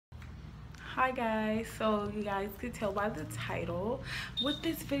Hi guys, so you guys could tell by the title what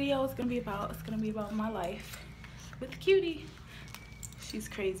this video is gonna be about. It's gonna be about my life with Cutie. She's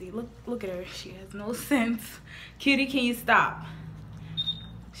crazy. Look at her. She has no sense. Cutie, can you stop?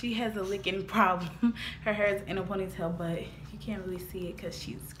 She has a licking problem. Her hair is in a ponytail, but you can't really see it because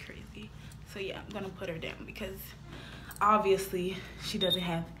she's crazy. So yeah, I'm gonna put her down because obviously she doesn't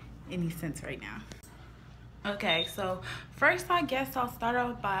have any sense right now. Okay, so first I guess I'll start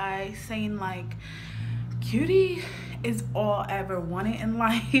off by saying like Cutie is all I ever wanted in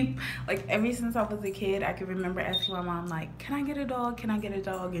life. Like ever since I was a kid, I can remember asking my mom like, can I get a dog? Can I get a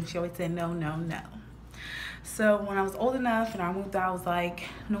dog? And she always said no, no, no. So when I was old enough and I moved out, I was like,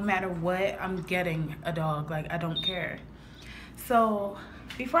 no matter what, I'm getting a dog. Like I don't care. So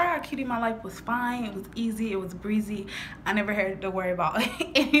before I got Cutie, my life was fine. It was easy. It was breezy. I never had to worry about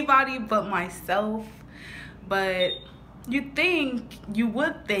anybody but myself. But you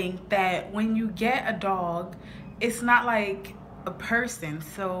would think that when you get a dog, it's not like a person,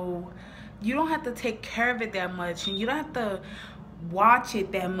 so you don't have to take care of it that much and you don't have to watch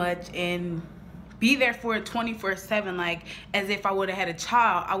it that much and be there for it 24/7. Like as if I would have had a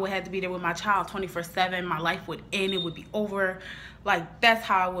child, I would have to be there with my child 24/7. My life would end, it would be over. Like that's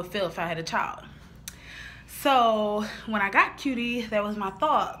how I would feel if I had a child. So when I got Cutie, that was my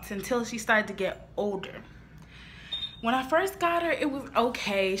thoughts until she started to get older. When I first got her, it was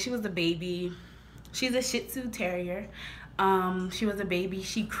okay. She was a baby. She's a Shih Tzu Terrier. She was a baby.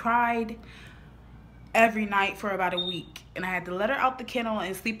 She cried every night for about a week. And I had to let her out the kennel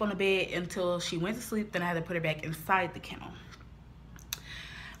and sleep on the bed until she went to sleep. Then I had to put her back inside the kennel.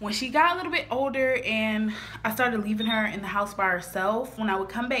 When she got a little bit older and I started leaving her in the house by herself, when I would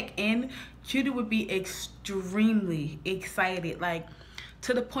come back in, Cutie would be extremely excited. Like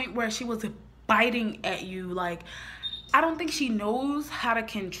to the point where she was biting at you. Like I don't think she knows how to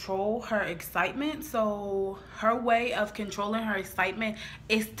control her excitement, so her way of controlling her excitement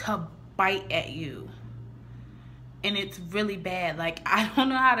is to bite at you, and it's really bad. Like I don't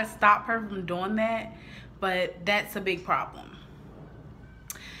know how to stop her from doing that, but that's a big problem.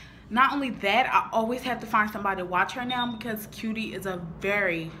 Not only that, I always have to find somebody to watch her now because Cutie is a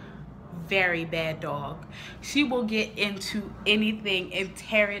very bad dog. She will get into anything and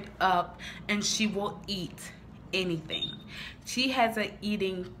tear it up, and she will eat anything. She has an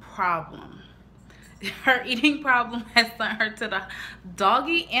eating problem. Her eating problem has sent her to the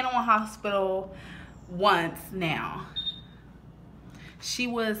doggy animal hospital once now. She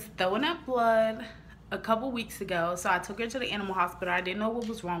was throwing up blood a couple weeks ago, so I took her to the animal hospital. I didn't know what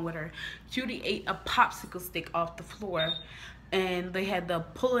was wrong with her. Cutie ate a popsicle stick off the floor and they had to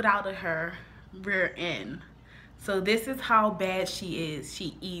pull it out of her rear end. So this is how bad she is.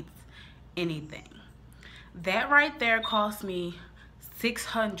 She eats anything. That right there cost me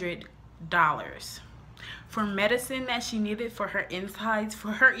 $600 for medicine that she needed for her insides,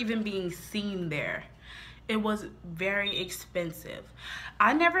 for her even being seen there. It was very expensive.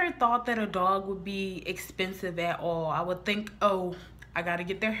 I never thought that a dog would be expensive at all. I would think, oh, I gotta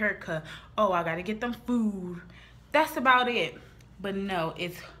get their haircut. Oh, I gotta get them food. That's about it. But no,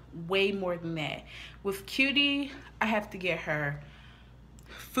 it's way more than that. With Cutie, I have to get her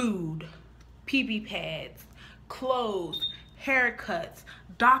food, PB pads, clothes, haircuts,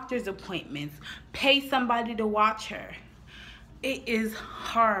 doctor's appointments, pay somebody to watch her. It is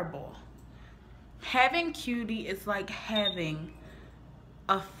horrible. Having Cutie is like having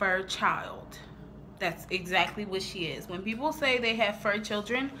a fur child. That's exactly what she is. When people say they have fur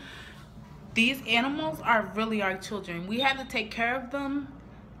children, these animals are really our children. We have to take care of them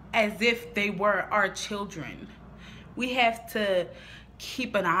as if they were our children. We have to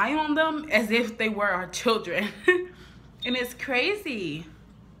keep an eye on them as if they were our children. And it's crazy.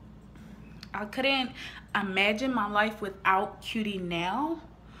 I couldn't imagine my life without Cutie now.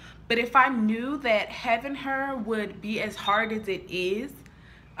 But if I knew that having her would be as hard as it is,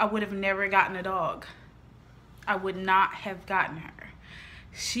 I would have never gotten a dog. I would not have gotten her.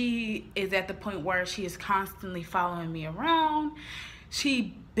 She is at the point where she is constantly following me around.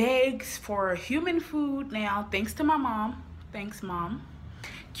 She begs for human food now, thanks to my mom. Thanks, Mom.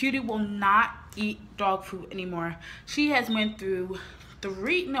 Cutie will not eat dog food anymore. She has went through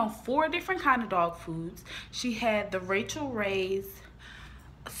 4 different kind of dog foods. She had the Rachel Ray's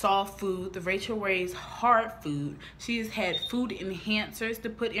soft food, the Rachel Ray's hard food. She has had food enhancers to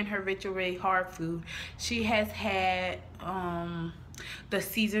put in her Rachel Ray hard food. She has had the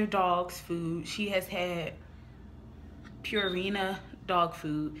Caesar dog's food. She has had Purina dog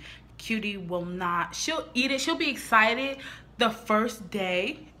food. Cutie will not. She'll eat it. She'll be excited the first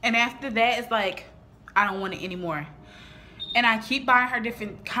day, and after that it's like, I don't want it anymore. And I keep buying her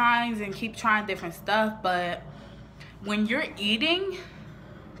different kinds and keep trying different stuff, but when you're eating,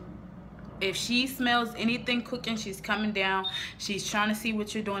 if she smells anything cooking, she's coming down. She's trying to see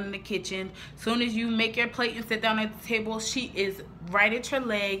what you're doing in the kitchen. Soon as you make your plate and sit down at the table, she is right at your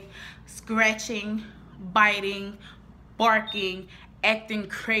leg, scratching, biting, barking, acting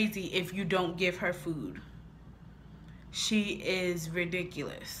crazy if you don't give her food. She is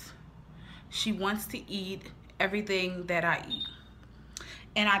ridiculous. She wants to eat everything that I eat.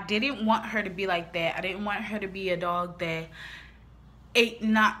 And I didn't want her to be like that. I didn't want her to be a dog that ate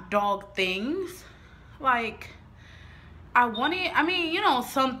not dog things. Like, I mean, you know,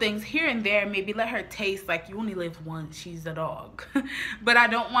 some things here and there, maybe let her taste like you only live once, she's a dog. But I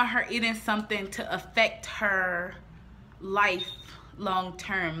don't want her eating something to affect her life long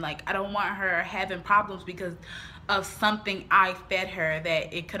term. Like, I don't want her having problems because of something I fed her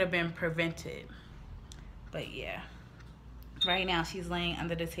that it could have been prevented. But yeah, right now she's laying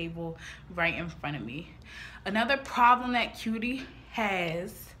under the table right in front of me. Another problem that Cutie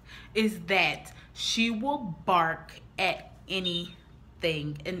has is that she will bark at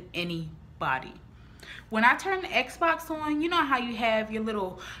anything and anybody. When I turn the Xbox on, you know how you have your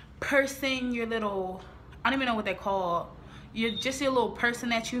little person, your little, I don't even know what they're called, you're just your little person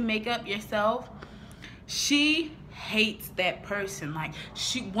that you make up yourself. She hates that person. Like,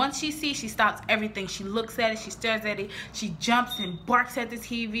 once she sees, she stops everything. She looks at it, she stares at it, she jumps and barks at the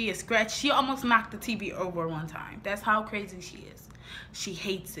TV and scratches. She almost knocked the TV over one time. That's how crazy she is. She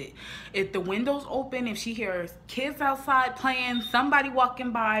hates it. If the window's open, if she hears kids outside playing, somebody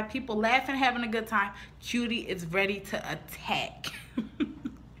walking by, people laughing, having a good time, Cutie is ready to attack.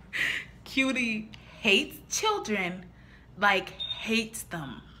 Cutie hates children, like hates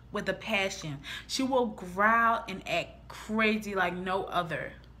them with a passion. She will growl and act crazy like no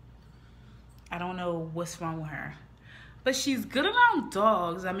other. I don't know what's wrong with her. But she's good around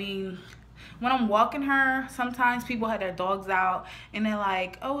dogs. I mean, when I'm walking her, sometimes people have their dogs out and they're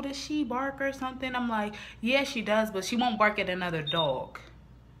like, oh, does she bark or something? I'm like, yeah, she does, but she won't bark at another dog.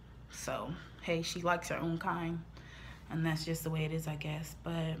 So, hey, she likes her own kind. And that's just the way it is, I guess.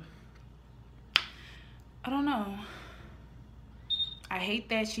 But I don't know. I hate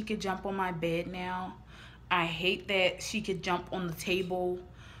that she could jump on my bed now. I hate that she could jump on the table.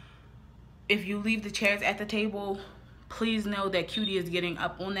 If you leave the chairs at the table, please know that Cutie is getting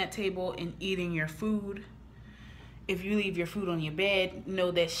up on that table and eating your food. If you leave your food on your bed, know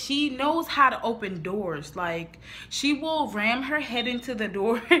that she knows how to open doors. Like, she will ram her head into the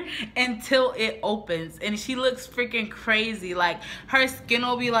door until it opens. And she looks freaking crazy. Like, her skin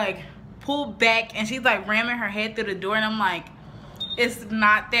will be like pulled back and she's like ramming her head through the door. And I'm like, it's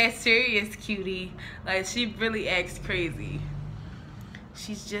not that serious, Cutie. Like, she really acts crazy.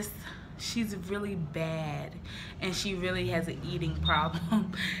 She's really bad. And she really has an eating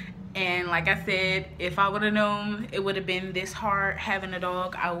problem. And like I said, if I would have known it would have been this hard having a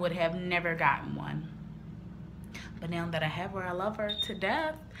dog, I would have never gotten one. But now that I have her, I love her to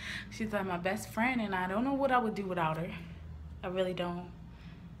death. She's like my best friend, and I don't know what I would do without her. I really don't.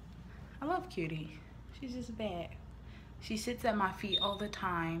 I love Cutie. She's just bad. She sits at my feet all the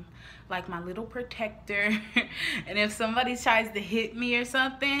time, like my little protector. And if somebody tries to hit me or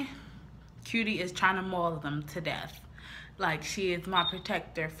something, Cutie is trying to maul them to death. Like, she is my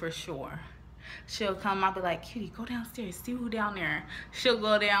protector for sure. She'll come, I'll be like, Cutie, go downstairs, see who down there. She'll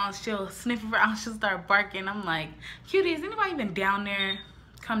go down, she'll sniff around, she'll start barking. I'm like, Cutie, is anybody even down there?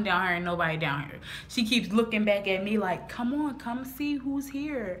 Come down here, and nobody down here. She keeps looking back at me like, come on, come see who's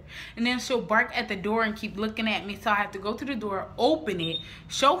here. And then she'll bark at the door and keep looking at me, so I have to go to the door, open it,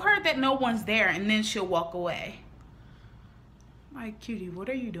 show her that no one's there, and then she'll walk away. I'm like, Cutie, what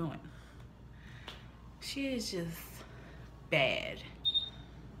are you doing? She is just bad.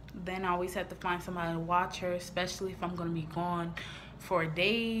 Then I always have to find somebody to watch her, especially if I'm going to be gone for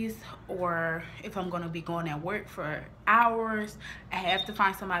days, or if I'm going to be going at work for hours. I have to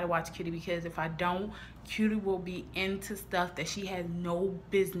find somebody to watch Cutie, because if I don't, Cutie will be into stuff that she has no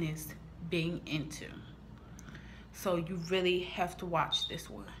business being into. So you really have to watch this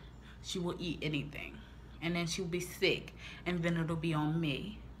one. She will eat anything, and then she'll be sick, and then it'll be on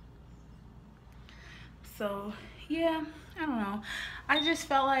me. So yeah, I don't know. I just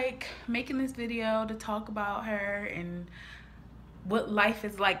felt like making this video to talk about her and what life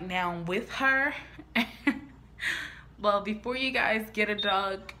is like now with her. Well, before you guys get a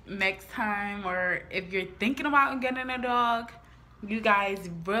dog next time, or if you're thinking about getting a dog, you guys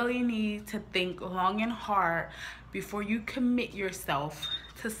really need to think long and hard before you commit yourself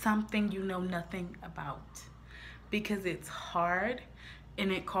to something you know nothing about, because it's hard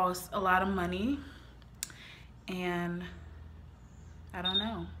and it costs a lot of money. And I don't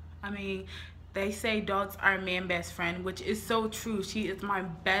know. I mean, they say dogs are a man's best friend, which is so true. She is my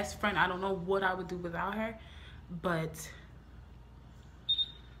best friend. I don't know what I would do without her. But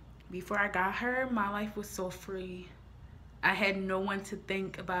before I got her, my life was so free. I had no one to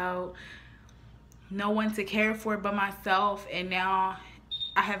think about, no one to care for but myself. And now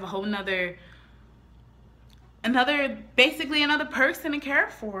I have a whole basically another person to care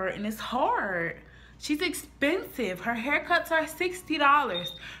for. And it's hard. She's expensive. Her haircuts are $60.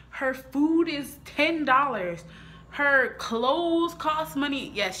 Her food is $10. Her clothes cost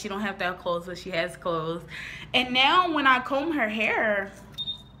money. Yes, she don't have to have clothes, but she has clothes. And now when I comb her hair,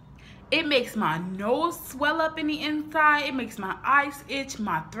 it makes my nose swell up in the inside. It makes my eyes itch,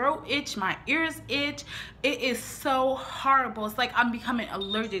 my throat itch, my ears itch. It is so horrible. It's like I'm becoming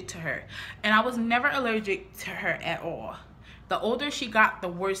allergic to her. And I was never allergic to her at all. The older she got, the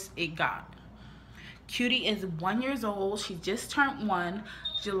worse it got. Cutie is 1 year old. She just turned 1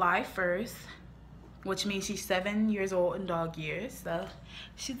 July 1st, which means she's 7 years old in dog years. So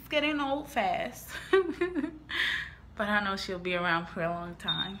she's getting old fast. But I know she'll be around for a long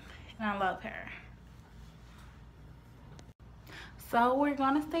time. And I love her. So we're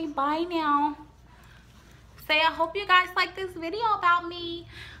gonna say bye now. Say I hope you guys like this video about me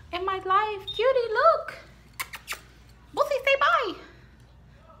and my life. Cutie, look. Missy, say bye.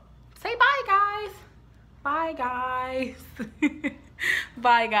 Say bye, guys. Bye, guys.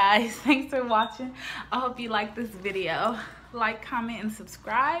 Bye, guys. Thanks for watching. I hope you like this video. Like, comment, and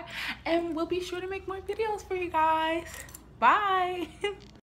subscribe. And we'll be sure to make more videos for you guys. Bye.